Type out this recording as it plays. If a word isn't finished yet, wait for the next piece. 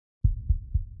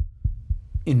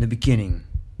In the beginning,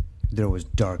 there was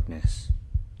darkness,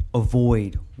 a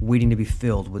void waiting to be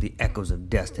filled with the echoes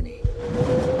of destiny.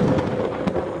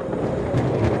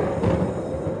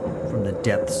 From the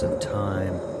depths of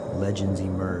time, legends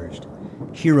emerged.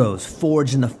 Heroes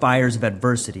forged in the fires of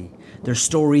adversity, their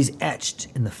stories etched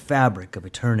in the fabric of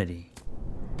eternity.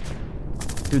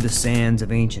 Through the sands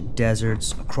of ancient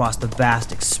deserts, across the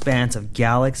vast expanse of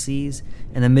galaxies,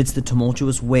 and amidst the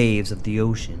tumultuous waves of the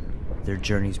ocean, their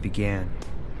journeys began.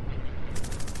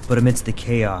 But amidst the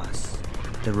chaos,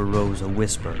 there arose a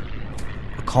whisper,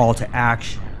 a call to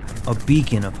action, a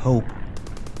beacon of hope.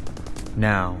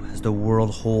 Now, as the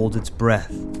world holds its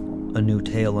breath, a new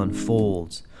tale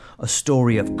unfolds, a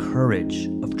story of courage,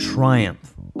 of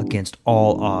triumph against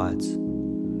all odds.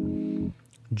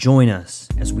 Join us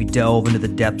as we delve into the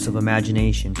depths of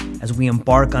imagination, as we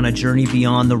embark on a journey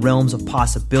beyond the realms of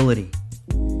possibility.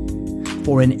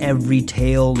 For in every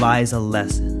tale lies a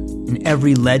lesson, in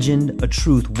every legend a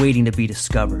truth waiting to be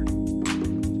discovered.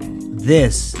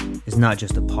 This is not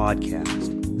just a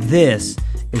podcast. This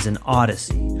is an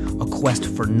odyssey, a quest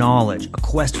for knowledge, a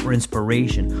quest for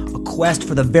inspiration, a quest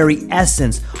for the very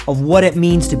essence of what it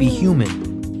means to be human.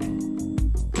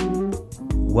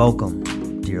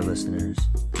 Welcome, dear listeners,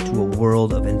 to a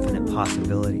world of infinite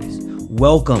possibilities.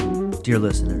 Welcome, dear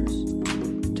listeners,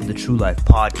 to the True Life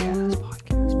Podcast.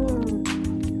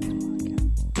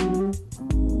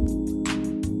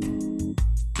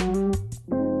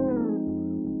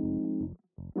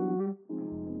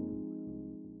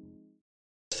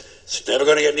 It's never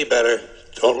going to get any better.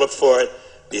 Don't look for it.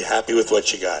 Be happy with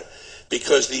what you got.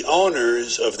 Because the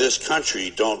owners of this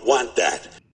country don't want that.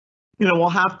 We'll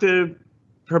have to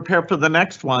prepare for the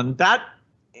next one. That,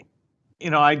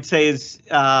 I'd say is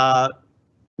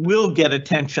will get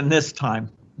attention this time.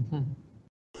 Mm-hmm.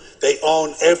 They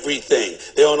own everything.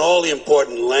 They own all the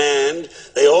important land.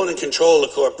 They own and control the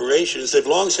corporations. They've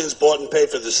long since bought and paid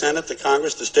for the Senate, the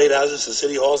Congress, the state houses, the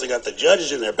city halls. They got the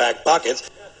judges in their back pockets.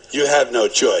 You have no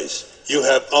choice. You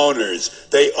have owners.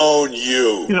 They own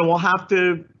you. We'll have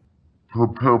to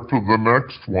prepare for the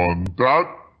next one. That,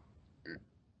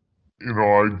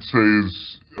 I'd say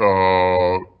is,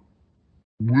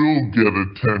 will get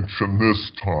attention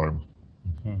this time.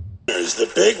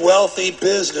 The big wealthy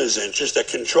business interests that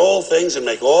control things and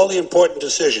make all the important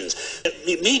decisions.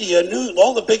 Media,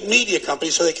 all the big media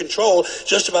companies, so they control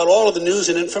just about all of the news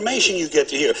and information you get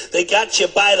to hear. They got you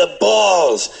by the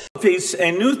balls. Face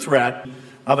a new threat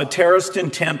of a terrorist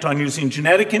intent on using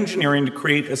genetic engineering to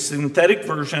create a synthetic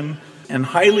version and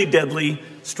highly deadly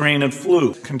strain of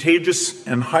flu. Contagious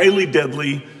and highly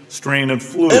deadly strain of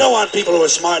flu. They don't want people who are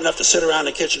smart enough to sit around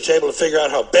the kitchen table to figure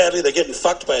out how badly they're getting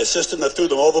fucked by a system that threw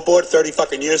them overboard 30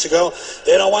 fucking years ago.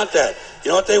 They don't want that.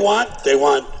 You know what they want? They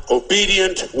want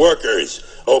obedient workers.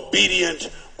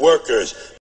 Obedient workers.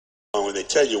 When they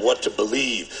tell you what to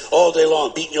believe all day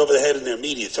long, beating you over the head in their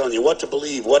media, telling you what to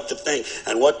believe, what to think,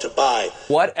 and what to buy.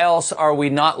 What else are we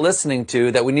not listening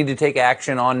to that we need to take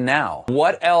action on now?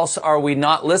 What else are we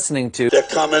not listening to? They're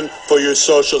coming for your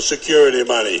Social Security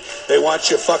money. They want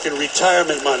your fucking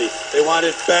retirement money. They want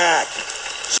it back.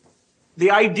 The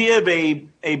idea of a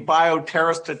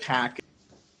bioterrorist attack.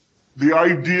 The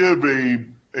idea of a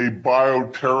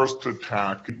bioterrorist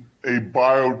attack. A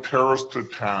bioterrorist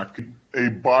attack. A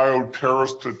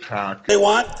bioterrorist attack. They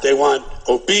want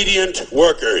obedient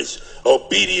workers.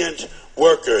 Obedient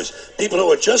workers. People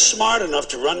who are just smart enough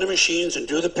to run the machines and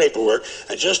do the paperwork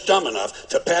and just dumb enough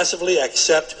to passively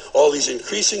accept all these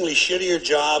increasingly shittier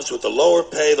jobs with the lower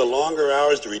pay, the longer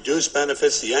hours, the reduced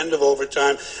benefits, the end of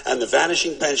overtime, and the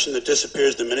vanishing pension that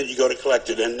disappears the minute you go to collect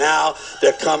it. And now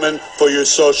they're coming for your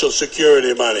Social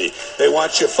Security money. They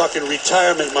want your fucking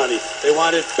retirement money. They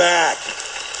want it back,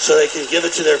 so they can give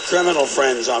it to their criminal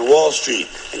friends on Wall Street.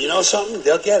 And you know something?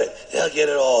 They'll get it. They'll get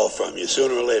it all from you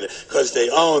sooner or later, because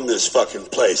they own this fucking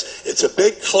place. It's a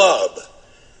big club,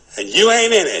 and you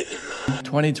ain't in it.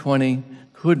 2020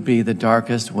 could be the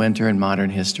darkest winter in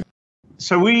modern history.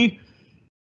 So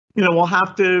we'll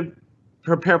have to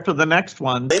prepare for the next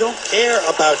one. They don't care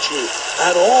about you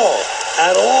at all,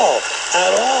 at all,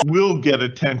 at all. We'll get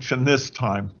attention this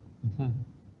time.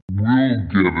 We'll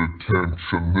get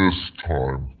attention this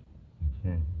time.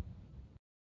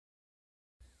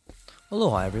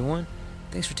 Aloha, everyone.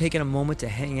 Thanks for taking a moment to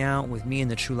hang out with me in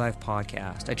the True Life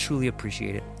Podcast. I truly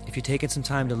appreciate it. If you're taking some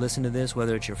time to listen to this,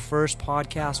 whether it's your first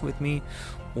podcast with me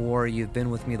or you've been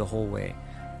with me the whole way,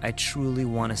 I truly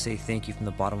want to say thank you from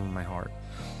the bottom of my heart.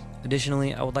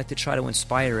 Additionally, I would like to try to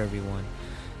inspire everyone.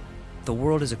 The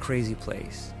world is a crazy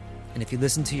place, and if you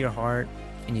listen to your heart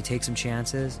and you take some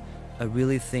chances, I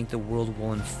really think the world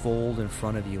will unfold in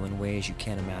front of you in ways you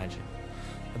can't imagine.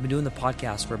 I've been doing the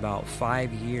podcast for about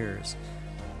 5 years.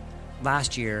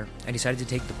 Last year, I decided to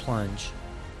take the plunge.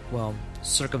 Well,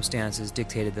 circumstances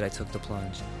dictated that I took the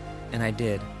plunge, and I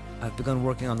did. I've begun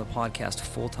working on the podcast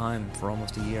full-time for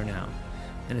almost a year now,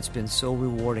 and it's been so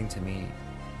rewarding to me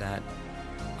that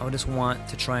I just want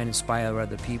to try and inspire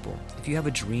other people. If you have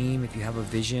a dream, if you have a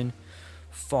vision,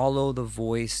 follow the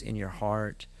voice in your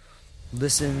heart,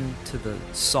 listen to the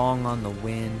song on the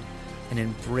wind, and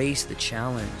embrace the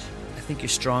challenge. I think you're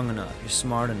strong enough, you're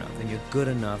smart enough, and you're good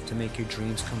enough to make your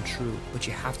dreams come true, but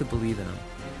you have to believe in them.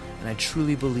 And I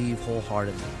truly believe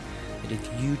wholeheartedly that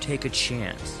if you take a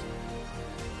chance,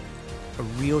 a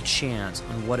real chance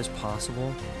on what is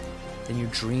possible, then your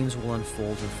dreams will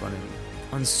unfold in front of you.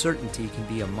 Uncertainty can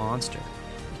be a monster.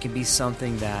 It can be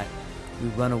something that we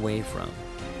run away from.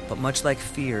 But much like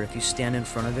fear, if you stand in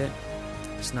front of it,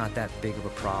 it's not that big of a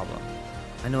problem.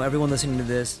 I know everyone listening to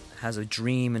this has a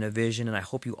dream and a vision, and I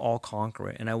hope you all conquer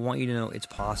it. And I want you to know it's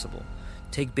possible.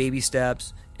 Take baby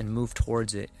steps and move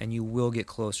towards it, and you will get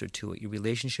closer to it. Your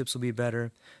relationships will be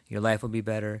better. Your life will be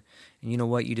better. And you know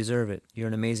what? You deserve it. You're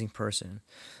an amazing person.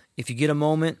 If you get a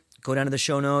moment, go down to the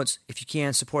show notes. If you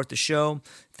can, support the show.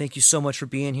 Thank you so much for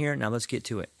being here. Now let's get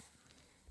to it.